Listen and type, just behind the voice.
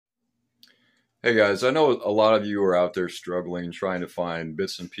Hey guys, I know a lot of you are out there struggling, trying to find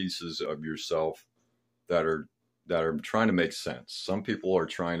bits and pieces of yourself that are that are trying to make sense. Some people are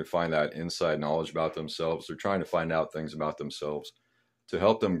trying to find that inside knowledge about themselves. They're trying to find out things about themselves to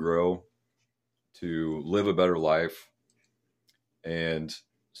help them grow, to live a better life. And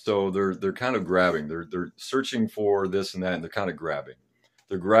so they're kind of grabbing. They're searching for this and that, and they're kind of grabbing.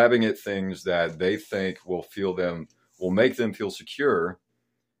 They're grabbing at things that they think will make them feel secure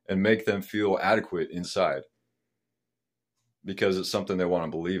and make them feel adequate inside because it's something they want to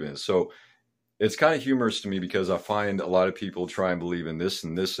believe in. So it's kind of humorous to me because I find a lot of people try and believe in this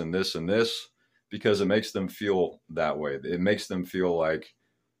and this and this and this because it makes them feel that way. It makes them feel like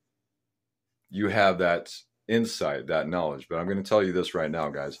you have that insight, that knowledge. But I'm going to tell you this right now,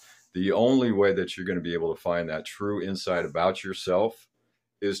 guys. The only way that you're going to be able to find that true insight about yourself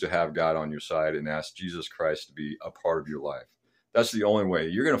is to have God on your side and ask Jesus Christ to be a part of your life. That's the only way.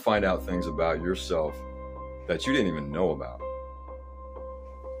 You're going to find out things about yourself that you didn't even know about.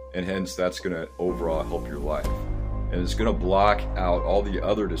 And hence, that's going to overall help your life. And it's going to block out all the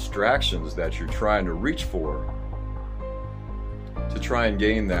other distractions that you're trying to reach for to try and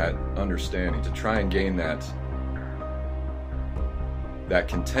gain that understanding, to try and gain that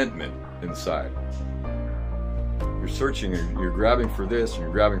contentment inside. You're searching, you're grabbing for this, and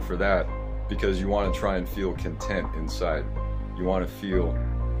you're grabbing for that because you want to try and feel content inside. You want to feel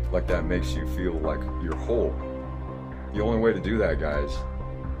like that makes you feel like you're whole. The only way to do that, guys,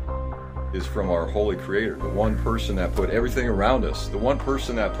 is from our holy creator, the one person that put everything around us, the one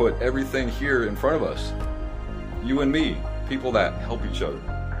person that put everything here in front of us. You and me, people that help each other.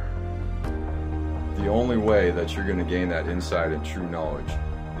 The only way that you're going to gain that insight and true knowledge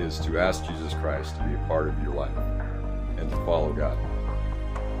is to ask Jesus Christ to be a part of your life and to follow God.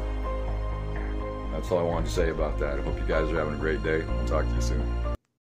 That's all I wanted to say about that. I hope you guys are having a great day. I'll talk to you soon.